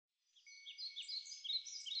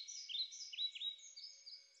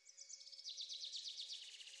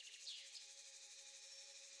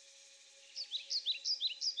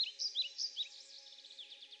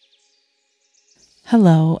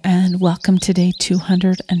Hello and welcome to day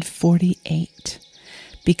 248,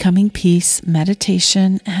 Becoming Peace,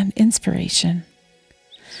 Meditation and Inspiration.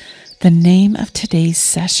 The name of today's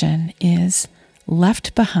session is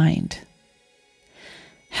Left Behind.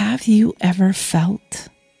 Have you ever felt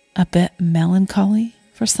a bit melancholy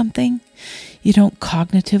for something you don't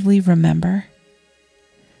cognitively remember?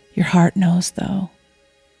 Your heart knows though.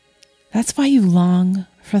 That's why you long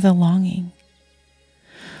for the longing.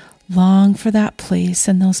 Long for that place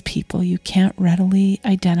and those people you can't readily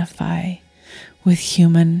identify with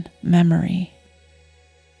human memory.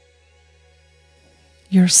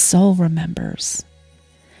 Your soul remembers,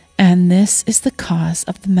 and this is the cause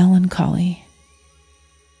of the melancholy.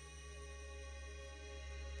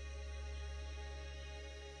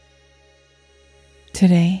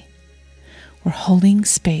 Today, we're holding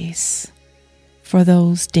space for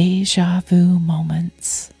those DeJaVu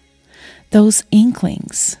moments, those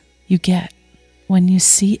inklings you get when you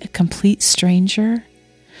see a complete stranger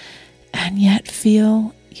and yet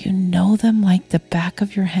feel you know them like the back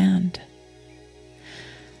of your hand.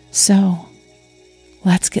 So,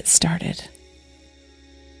 let's get started.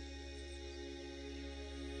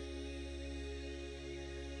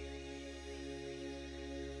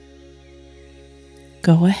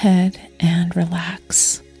 Go ahead and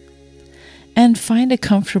relax and find a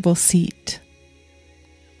comfortable seat,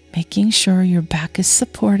 making sure your back is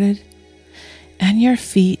supported and your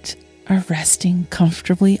feet are resting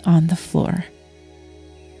comfortably on the floor.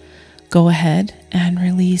 Go ahead and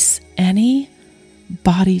release any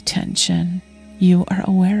body tension you are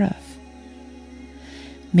aware of.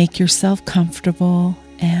 Make yourself comfortable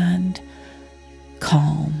and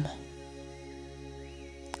calm.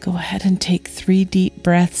 Go ahead and take 3 deep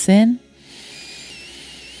breaths in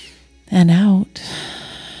and out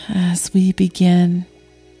as we begin,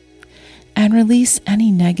 and release any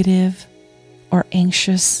negative or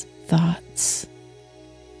anxious thoughts.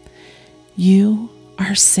 You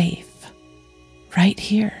are safe right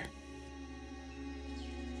here.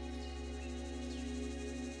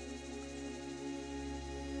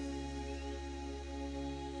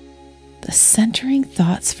 The centering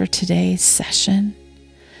thoughts for today's session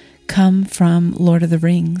come from Lord of the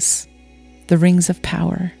Rings, The Rings of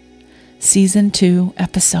Power, Season 2,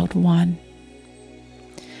 Episode 1.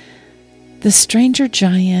 The stranger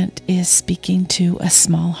giant is speaking to a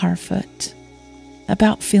small Harfoot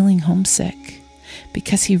about feeling homesick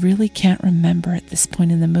because he really can't remember at this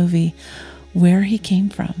point in the movie where he came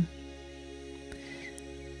from.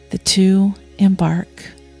 The two embark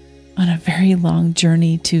on a very long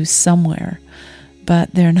journey to somewhere,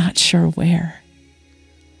 but they're not sure where.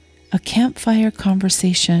 A campfire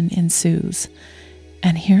conversation ensues,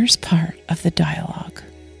 and here's part of the dialogue.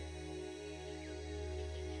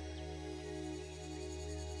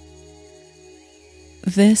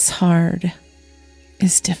 This hard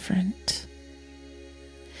is different.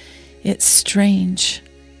 It's strange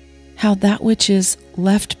how that which is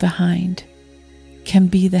left behind can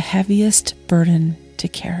be the heaviest burden to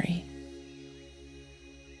carry.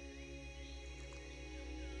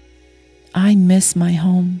 I miss my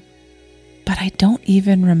home, but I don't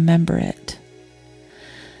even remember it.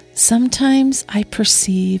 Sometimes I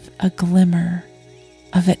perceive a glimmer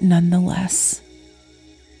of it nonetheless.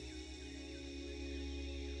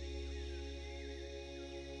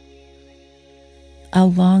 A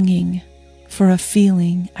longing for a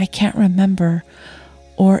feeling I can't remember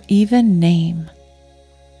or even name,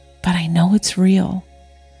 but I know it's real,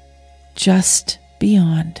 just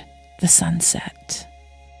beyond the sunset.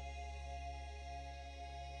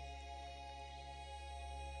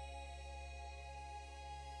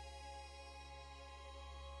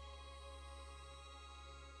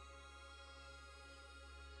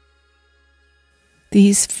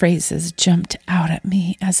 These phrases jumped out at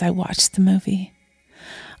me as I watched the movie.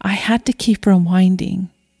 I had to keep rewinding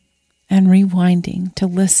and rewinding to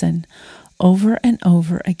listen over and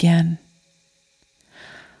over again.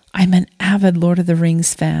 I'm an avid Lord of the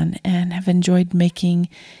Rings fan and have enjoyed making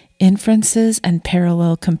inferences and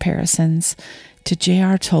parallel comparisons to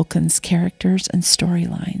J.R. Tolkien's characters and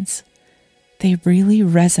storylines. They really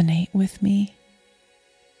resonate with me.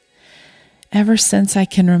 Ever since I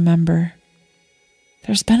can remember,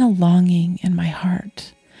 there's been a longing in my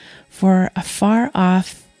heart for a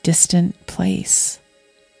far-off, distant place,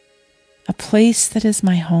 a place that is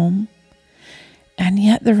my home, and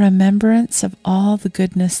yet the remembrance of all the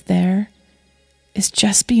goodness there is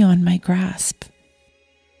just beyond my grasp.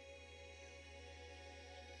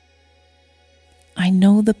 I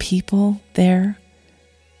know the people there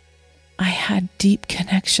I had deep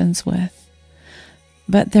connections with,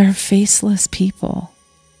 but they're faceless people.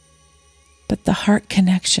 but the heart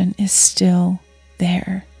connection is still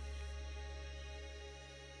there.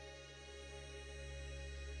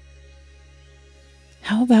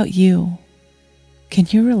 How about you? Can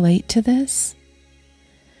you relate to this?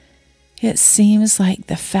 It seems like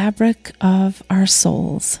the fabric of our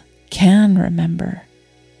souls can remember,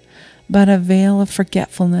 but a veil of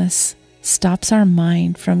forgetfulness stops our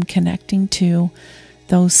mind from connecting to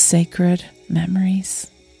those sacred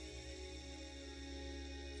memories.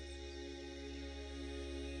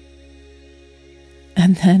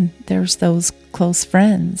 And then there's those close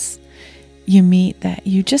friends you meet that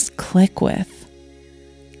you just click with.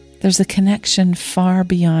 There's a connection far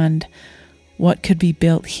beyond what could be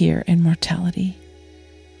built here in mortality.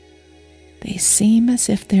 They seem as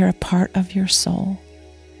if they're a part of your soul.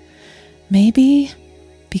 Maybe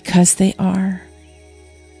because they are.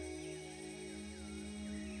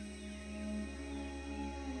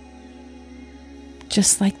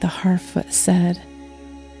 Just like the Harfoot said,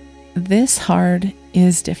 this hard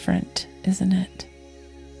is different, isn't it?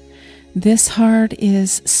 This hard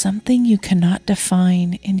is something you cannot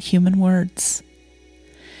define in human words.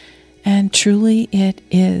 And truly it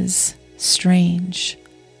is strange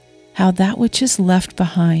how that which is left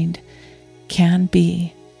behind can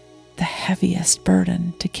be the heaviest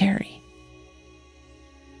burden to carry.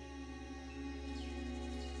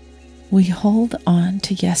 We hold on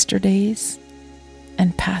to yesterdays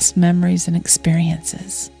and past memories and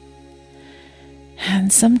experiences.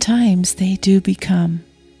 And sometimes they do become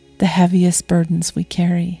the heaviest burdens we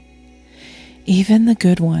carry, even the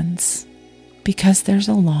good ones, because there's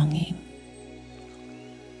a longing.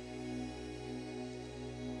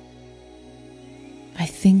 I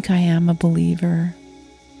think I am a believer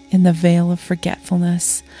in the veil of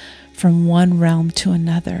forgetfulness from one realm to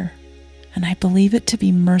another, and I believe it to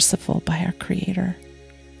be merciful by our Creator.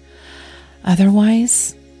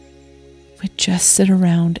 Otherwise, we'd just sit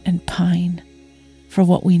around and pine for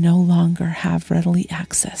what we no longer have readily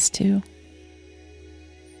access to.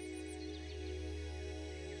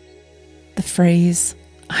 The phrase,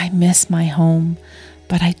 "I miss my home,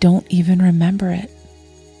 but I don't even remember it."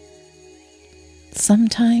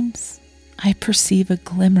 Sometimes I perceive a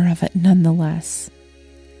glimmer of it nonetheless,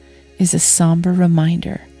 is a somber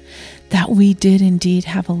reminder that we did indeed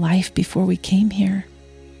have a life before we came here.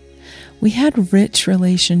 We had rich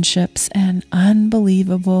relationships and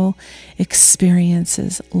unbelievable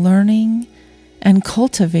experiences learning and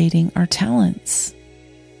cultivating our talents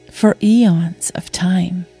for eons of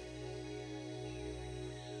time.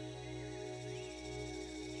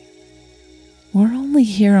 We're only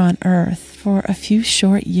here on earth for a few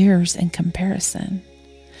short years in comparison,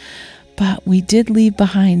 but we did leave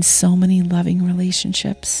behind so many loving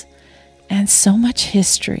relationships and so much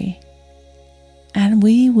history. And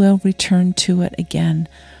we will return to it again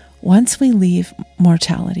once we leave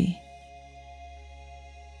mortality.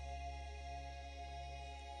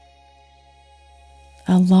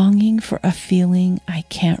 A longing for a feeling I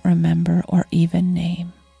can't remember or even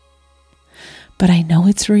name. But I know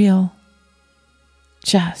it's real,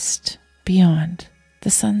 just beyond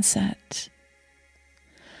the sunset.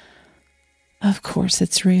 Of course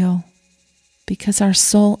it's real, because our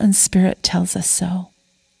soul and spirit tells us so.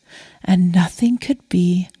 And nothing could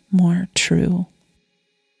be more true.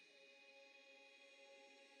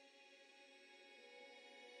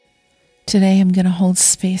 Today I'm going to hold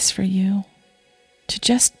space for you to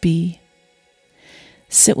just be.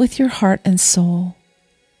 Sit with your heart and soul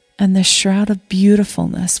and the shroud of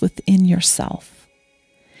beautifulness within yourself,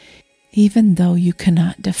 even though you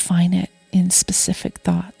cannot define it in specific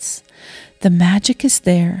thoughts. The magic is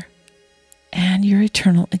there and your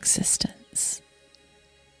eternal existence.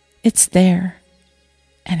 It's there,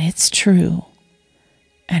 and it's true,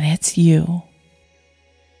 and it's you.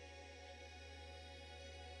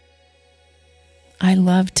 I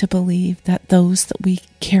love to believe that those that we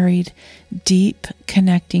carried deep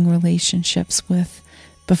connecting relationships with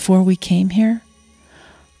before we came here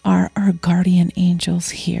are our guardian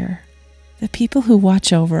angels here, the people who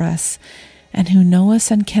watch over us and who know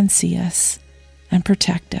us and can see us and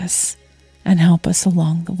protect us and help us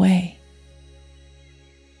along the way.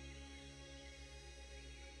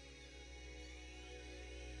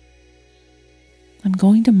 I'm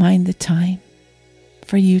going to mind the time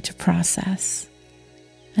for you to process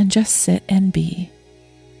and just sit and be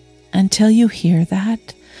until you hear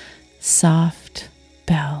that soft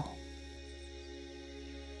bell.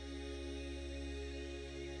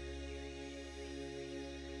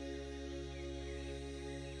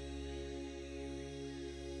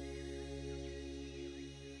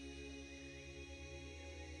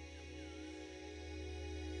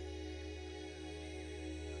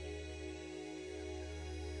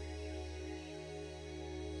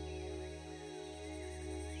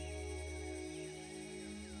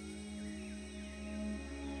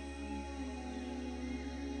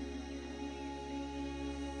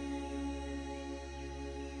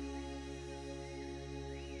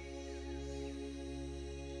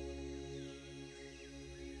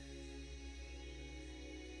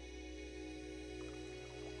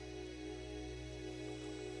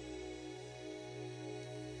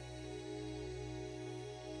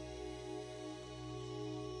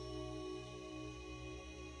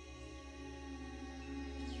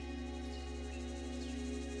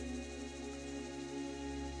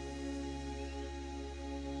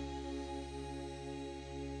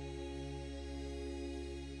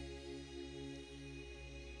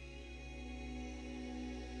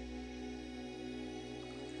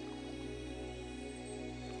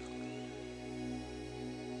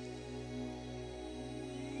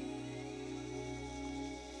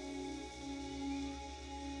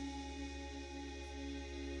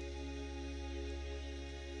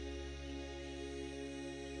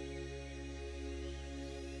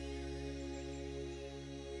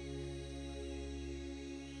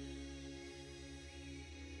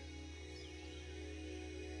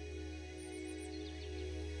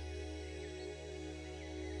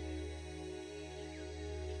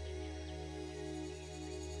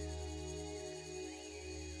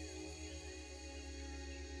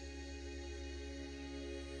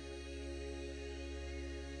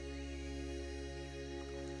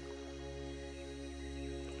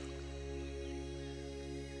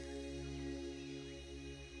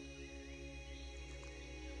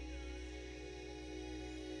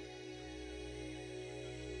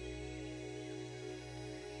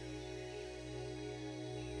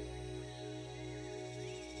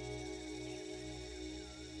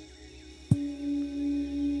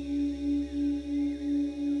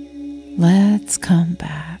 Let's come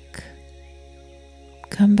back.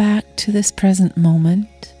 Come back to this present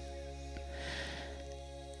moment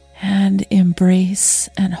and embrace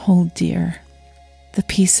and hold dear the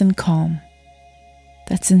peace and calm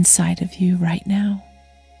that's inside of you right now.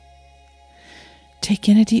 Take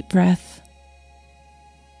in a deep breath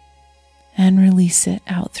and release it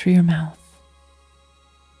out through your mouth.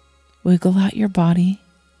 Wiggle out your body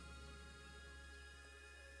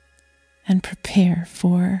and prepare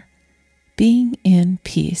for being in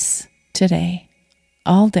peace today,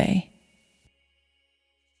 all day.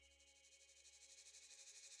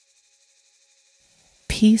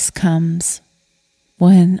 Peace comes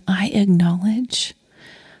when I acknowledge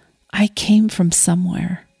I came from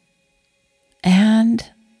somewhere and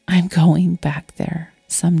I'm going back there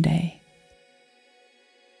someday.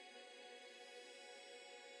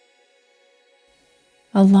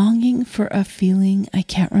 A longing for a feeling I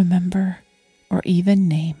can't remember or even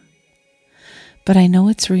name, but I know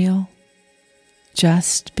it's real,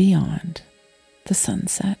 just beyond the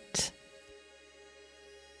sunset.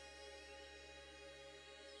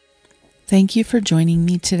 Thank you for joining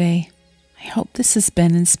me today. I hope this has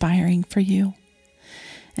been inspiring for you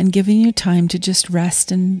and giving you time to just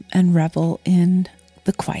rest and revel in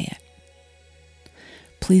the quiet.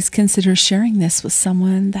 Please consider sharing this with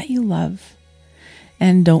someone that you love.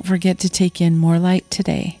 And don't forget to take in more light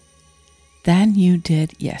today than you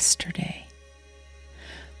did yesterday.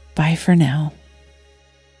 Bye for now.